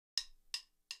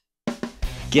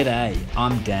G'day,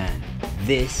 I'm Dan.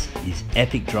 This is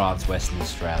Epic Drives Western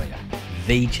Australia,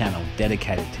 the channel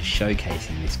dedicated to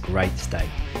showcasing this great state.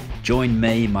 Join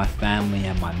me, my family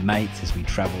and my mates as we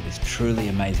travel this truly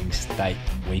amazing state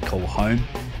we call home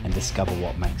and discover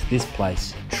what makes this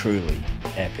place truly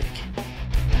epic.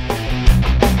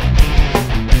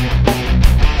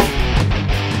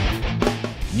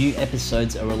 New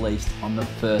episodes are released on the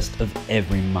 1st of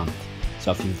every month.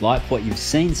 So if you've liked what you've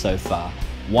seen so far,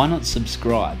 why not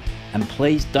subscribe? And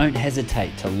please don't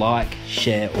hesitate to like,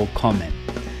 share or comment.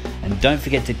 And don't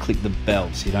forget to click the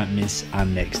bell so you don't miss our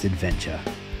next adventure.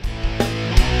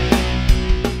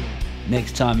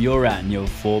 Next time you're out in your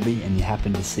 4B and you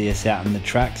happen to see us out on the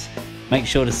tracks, make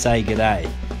sure to say g'day,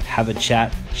 have a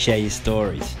chat, share your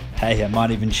stories. Hey, I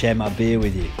might even share my beer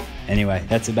with you. Anyway,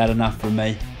 that's about enough from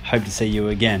me. Hope to see you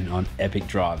again on Epic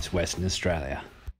Drives Western Australia.